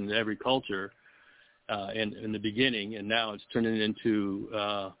communication in every culture in the beginning, and now it's turning into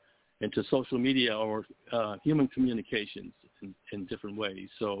social media or human communications in different ways.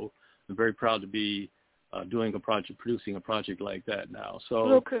 So I'm very proud to be producing a project like that now. So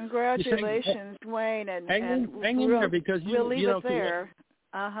well, congratulations, Wayne, and hang in there, because we'll leave it there.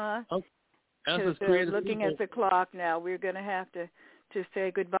 Okay. Looking at the clock now, we're going to have to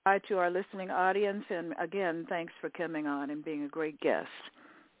say goodbye to our listening audience. And again, thanks for coming on and being a great guest.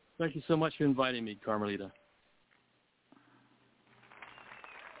 Thank you so much for inviting me, Carmelita.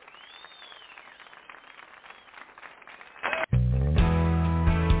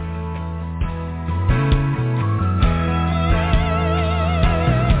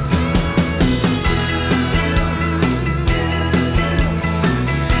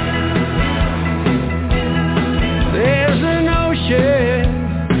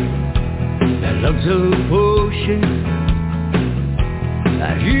 Of ocean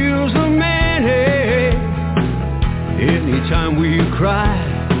that heals the man anytime we cry,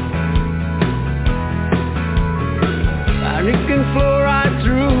 and it can flow right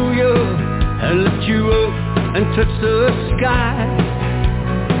through you and lift you up and touch the sky.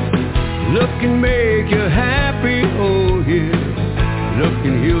 Look and make you happy, oh yeah. Look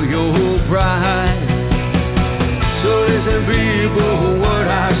and heal your pride. So listen, people, what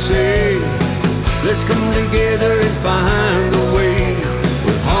I say. Let's come together and find a way,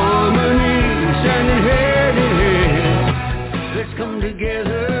 with harmony, standing head in head. Let's come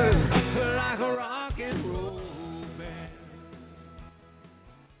together.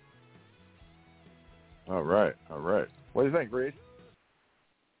 All right. What do you think, Reese?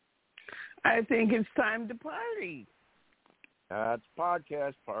 I think it's time to party. It's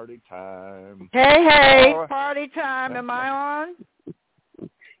podcast party time. Hey, party time. Am I on?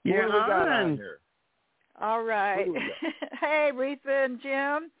 You're What do we got on on. here? All right. Hey, Retha and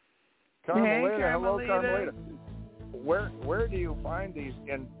Jim. Carmelita, Hey, hello, Carmelita. Where do you find these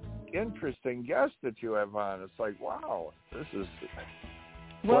interesting guests that you have on? It's like, wow, this is.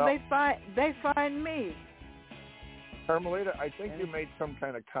 Well, they find me. Carmelita, I think you made some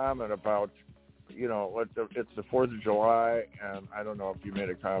kind of comment about, it's the 4th of July, and I don't know if you made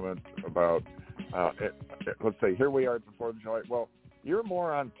a comment about, let's say, here we are at the 4th of July. Well, you're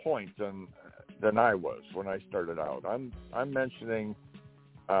more on point than I was when I started out. I'm mentioning,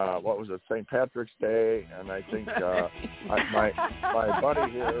 what was it, St. Patrick's Day, and I think my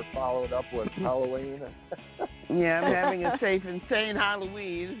buddy here followed up with Halloween. Yeah, I'm having a safe and sane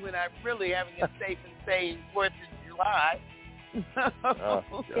Halloween when I'm really having a safe and sane 4th of July.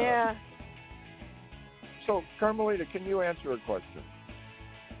 Yeah. So, Carmelita, can you answer a question?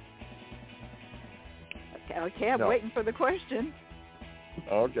 Okay, I'm waiting for the question.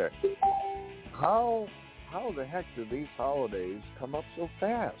 Okay. How the heck do these holidays come up so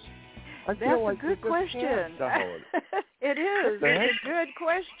fast? That's a good question. It is. It's a good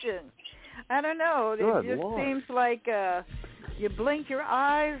question. I don't know. It just seems like you blink your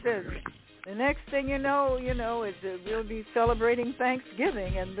eyes and the next thing you know, we'll be celebrating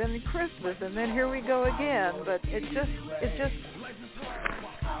Thanksgiving and then Christmas and then here we go again. But it's just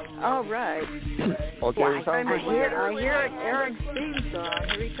all right. Okay, I hear Eric's theme song.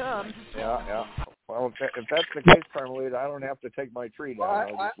 Here he comes. Yeah. Well, if that's the case, Carmelita, I don't have to take my tree down. I'll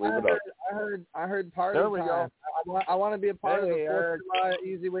just leave it up. I heard party there we time. Go. I want to be a part of the 4th Eric. of July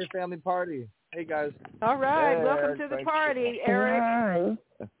Easy Way family party. Hey, guys. All right. Hey, welcome Eric, to the party, Eric.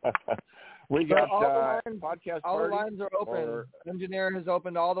 We got all podcast party. All the lines are open. Engineer has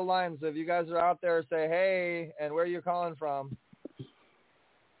opened all the lines. So if you guys are out there, say, hey, and where are you calling from?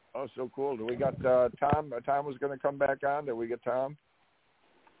 Oh, so cool. Do we got Tom? Tom was going to come back on. Did we get Tom?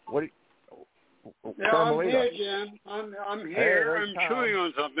 Yeah, I'm here, Jim. I'm here. Hey, I'm Tom. chewing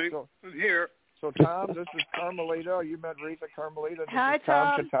on something. I'm here. So, Tom, this is Carmelita. You met Rita Carmelita. This Hi, is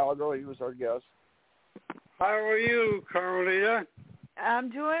Tom Tom. Cataldo. He was our guest. How are you, Carmelita? I'm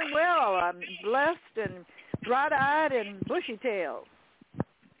doing well. I'm blessed and bright-eyed and bushy-tailed.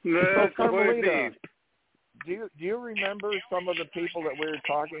 That's the way it be. Do you remember some of the people that we were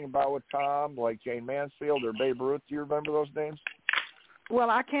talking about with Tom, like Jane Mansfield or Babe Ruth? Do you remember those names? Well,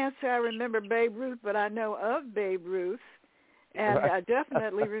 I can't say I remember Babe Ruth, but I know of Babe Ruth, and I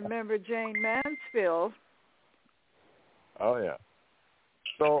definitely remember Jane Mansfield. Oh yeah.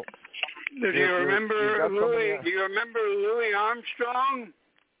 So, do you remember Louis? Do you remember Louis Armstrong?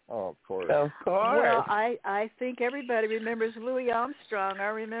 Oh, of course. Of course. Well, I think everybody remembers Louis Armstrong. I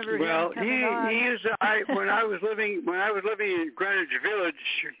remember him coming on. He is. When I was living in Greenwich Village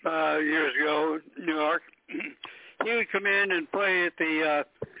years ago, New York. He would come in and play at the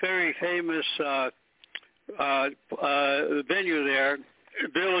very famous venue there,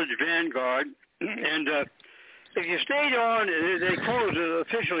 Village Vanguard. And if you stayed on, they closed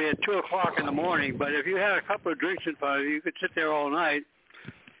officially at 2 o'clock in the morning. But if you had a couple of drinks in front of you, you could sit there all night.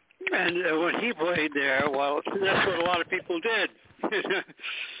 And when he played there, well, that's what a lot of people did.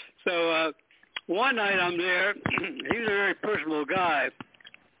 So one night I'm there. He was a very personable guy.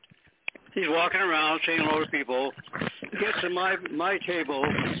 He's walking around saying hello to people. He gets to my table.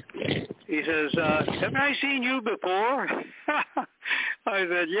 He says, haven't I seen you before? I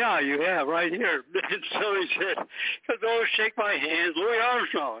said, yeah, you have, right here. And so he said, oh, shake my hand, Louis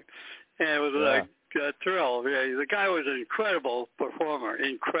Armstrong. And it was like a thrill. Yeah, the guy was an incredible performer,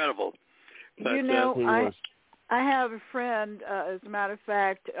 incredible. But, I have a friend, as a matter of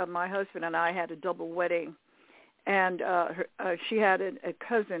fact, my husband and I had a double wedding. And she had a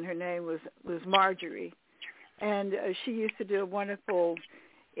cousin. Her name was Marjorie, and she used to do a wonderful,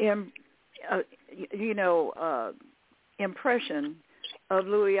 impression of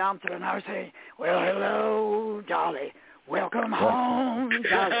Louis Armstrong. And I would say, "Well, hello, Dolly. Welcome home,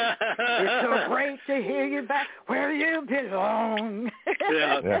 Dolly. It's so great to hear you back where you belong."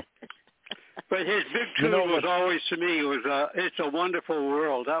 Yeah. But his big tune was always, to me, It's a Wonderful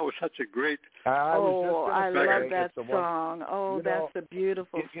World. That was such a great... I love that song. Oh, that's a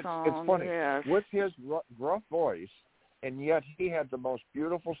beautiful song. It's funny. Yes. With his gruff voice, and yet he had the most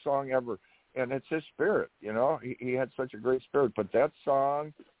beautiful song ever. And it's his spirit, He had such a great spirit. But that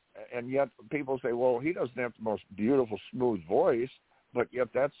song, and yet people say, well, he doesn't have the most beautiful, smooth voice, but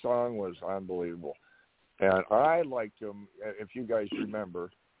yet that song was unbelievable. And I liked him, if you guys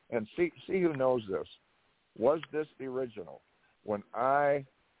remember... And see who knows this. Was this the original? When my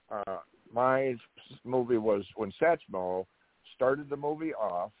movie was when Satchmo started the movie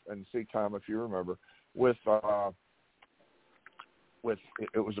off, and see, Tom, if you remember, with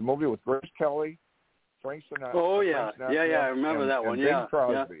it was a movie with Grace Kelly, Frank Sinatra. Oh yeah, Frank Sinatra, I remember that one. And Yeah, Bing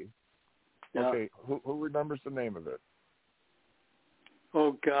Crosby. Yeah. Okay, who remembers the name of it?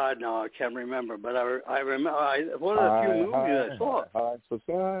 Oh God, no, I can't remember. But I remember one of the few movies I saw.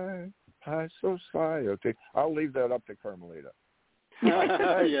 High society. I'll leave that up to Carmelita. Yeah,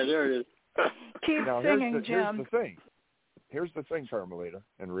 there it is. Keep singing, Jim. Here's the thing, Carmelita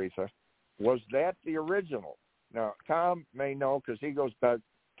and Retha. Was that the original? Now, Tom may know because he goes back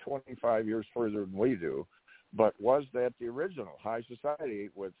 25 years further than we do. But was that the original High Society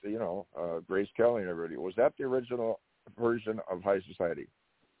with, Grace Kelly and everybody? Was that the original version of High Society,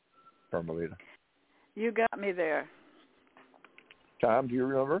 Carmelita? You got me there. Tom, do you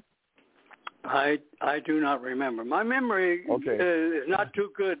remember? I do not remember. My memory is not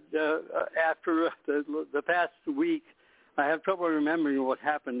too good after the past week. I have trouble remembering what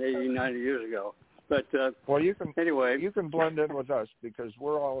happened 80, 90 years ago. But you can blend in with us because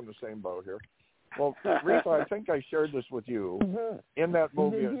we're all in the same boat here. Well, Rita, I think I shared this with you. In that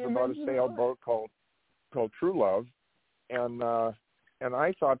movie, it's about a sailboat called True Love, and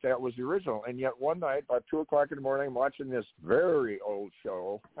I thought that was the original. And yet one night, about 2:00 in the morning, I'm watching this very old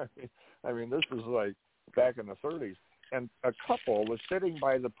show. I mean, this was like back in the 30s, and a couple was sitting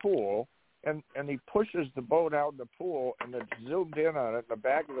by the pool, and he pushes the boat out in the pool, and it zoomed in on it, and the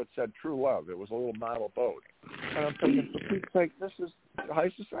back of it said True Love. It was a little model boat. And I'm thinking, for Pete's sake, this is High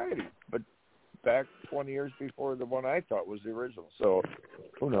Society. But back 20 years before the one I thought was the original. So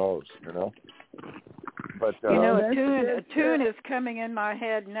who knows, But a tune is coming in my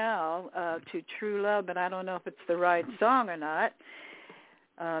head now to True Love, but I don't know if it's the right song or not.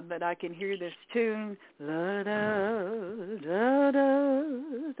 But I can hear this tune. La da da da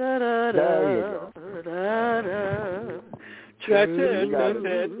da da da da. That's it.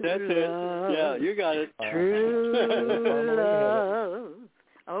 Yeah, you got it. True love.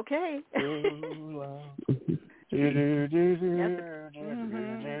 Okay.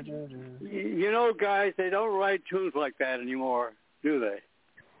 Guys, they don't write tunes like that anymore, do they?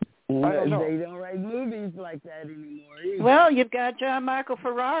 They don't write movies like that anymore either. Well, you've got John Michael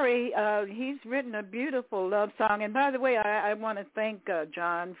Ferrari. He's written a beautiful love song. And by the way, I want to thank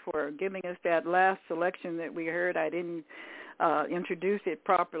John for giving us that last selection that we heard. I didn't introduce it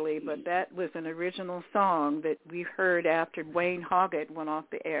properly, but that was an original song that we heard after Wayne Hoggett went off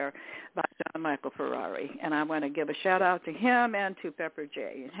the air by John Michael Ferrari. And I want to give a shout-out to him and to Pepper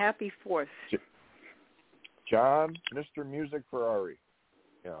J. And happy 4th. John, Mr. Music Ferrari.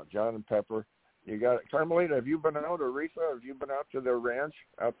 Yeah, John and Pepper. You got it. Carmelita, have you been out, or Aretha, have you been out to their ranch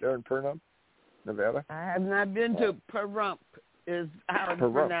out there in Pahrump, Nevada? I have not been to Pahrump. Is how it's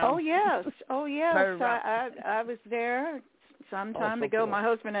pronounced. Oh, yes. I was there some time ago. Cool. My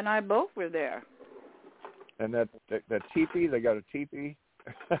husband and I both were there. And that teepee, they got a teepee,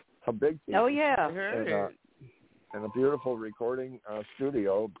 a big teepee. Oh, yeah. And a beautiful recording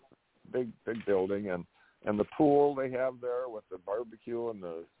studio, big building, and the pool they have there with the barbecue and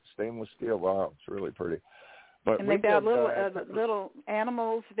the stainless steel. Wow, it's really pretty. But and they've got little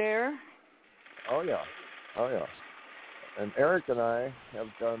animals there. Oh yeah. And Eric and I have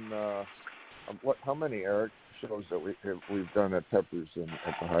done how many, Eric, shows that we've done at Pepper's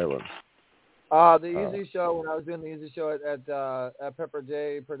at the Highlands? The Easy Show. When I was doing the Easy Show at Pepper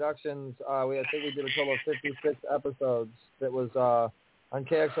J Productions, I think we did a total of 56 episodes. That was on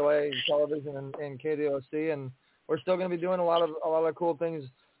KXLA television and KDOC, and we're still going to be doing a lot of cool things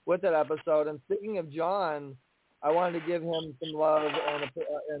with that episode. And speaking of John, I wanted to give him some love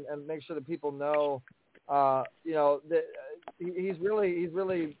and make sure that people know, that he's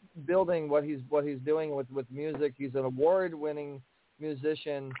really building what he's doing with music. He's an award-winning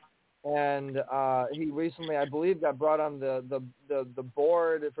musician, and he recently, I believe, got brought on the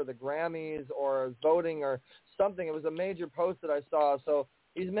board for the Grammys or voting or something. It was a major post that I saw. So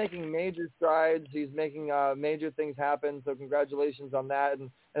he's making major strides. He's making major things happen. So congratulations on that, and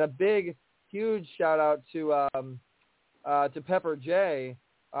a big, huge shout out to Pepper J,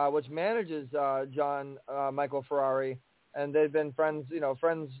 which manages John Michael Ferrari, and they've been friends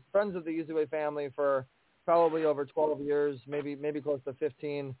of the Easy Way family for probably over 12 years, maybe close to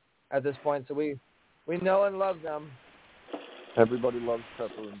 15 at this point. So we know and love them. Everybody loves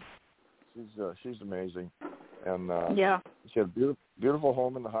Pepper, and she's amazing. And she had a beautiful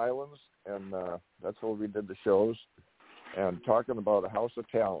home in the Highlands, and that's where we did the shows. And talking about a house of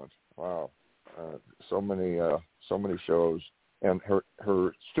talent, wow, so many shows. And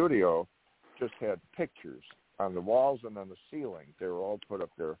her studio just had pictures on the walls and on the ceiling. They were all put up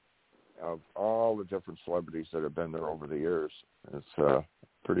there of all the different celebrities that have been there over the years. It's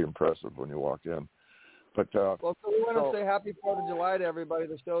pretty impressive when you walk in. But well, so we want to say happy 4th of July to everybody.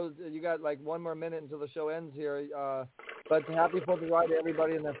 The show, you got like 1 more minute until the show ends here. But happy 4th of July to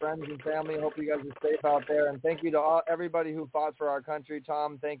everybody and their friends and family. Hope you guys are safe out there. And thank you to everybody who fought for our country.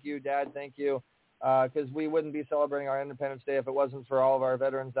 Tom, thank you. Dad, thank you. Because we wouldn't be celebrating our Independence Day if it wasn't for all of our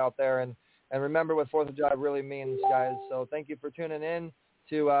veterans out there. And remember what 4th of July really means, guys. So thank you for tuning in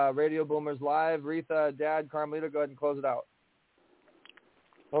to Radio Boomers Live. Retha, Dad, Carmelita, go ahead and close it out.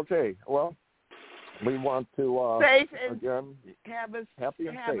 Okay. Well, we want to safe and again have a happy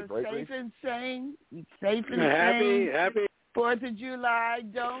and have safe, a right? safe and sane, safe and Happy, sane. happy. 4th of July.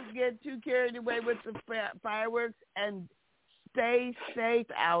 Don't get too carried away with the fireworks, and stay safe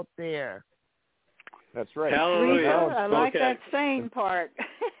out there. That's right. Hallelujah. I like Okay. that sane part.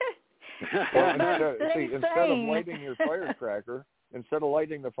 Well, Stay instead of sane. lighting your firecracker,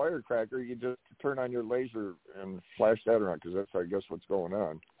 you just turn on your laser and flash that around, because that's, I guess, what's going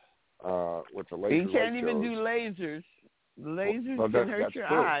on with the laser. You can't light even shows. do lasers. Lasers Well, can hurt your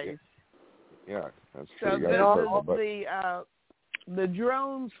true. eyes. Yeah, that's So true. the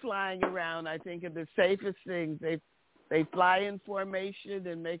drones flying around, I think, are the safest things. They fly in formation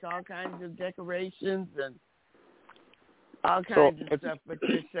and make all kinds of decorations and all kinds of stuff, but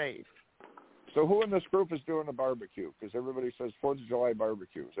they're safe. So who in this group is doing a barbecue? Because everybody says 4th of July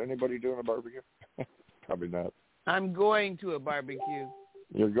barbecue. Is anybody doing a barbecue? Probably not. I'm going to a barbecue.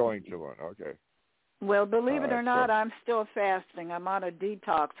 You're going to one, okay. Well, believe it or not, so- I'm still fasting. I'm on a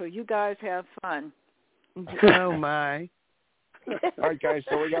detox, so you guys have fun. Oh, my. All right, guys,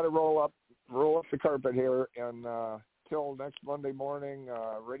 so we got to roll up the carpet here, and till next Monday morning,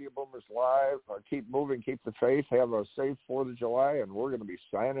 Radio Boomers Live. Keep moving, keep the faith, have a safe 4th of July, and we're going to be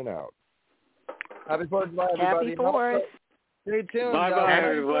signing out. Happy 4th of July, everybody. Happy 4th. Stay tuned. Bye-bye,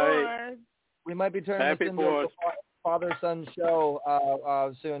 everybody. We might be turning Happy this into 4th. a father-son show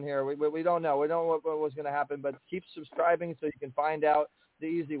soon here. We don't know. We don't know what was going to happen, but keep subscribing so you can find out the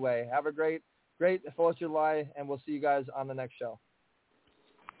easy way. Have a great 4th of July, and we'll see you guys on the next show.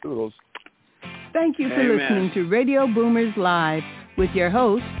 Toodles. Thank you for listening to Radio Boomers Live with your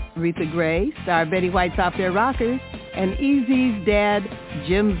hosts, Retha Gray, Star Betty White Software Rockers, and Easy's dad,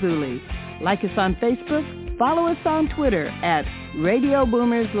 Jim Zuley. Like us on Facebook, follow us on Twitter at Radio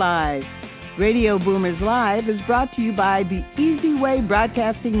Boomers Live. Radio Boomers Live is brought to you by the Easy Way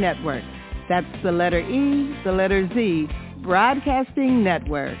Broadcasting Network. That's the letter E, the letter Z, Broadcasting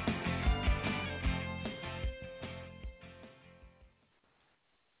Network.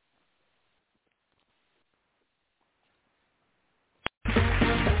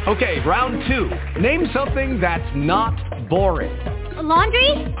 Okay, round 2. Name something that's not boring. A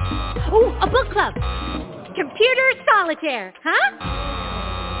laundry? Ooh, a book club. Computer solitaire, huh?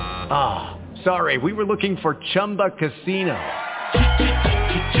 Ah, sorry, we were looking for Chumba Casino.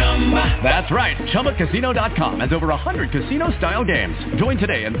 That's right, ChumbaCasino.com has over 100 casino-style games. Join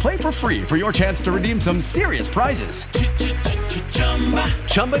today and play for free for your chance to redeem some serious prizes.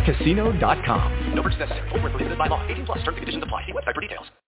 ChumbaCasino.com. No purchase necessary. Void where prohibited by law. 18+ terms and conditions apply. See website for details.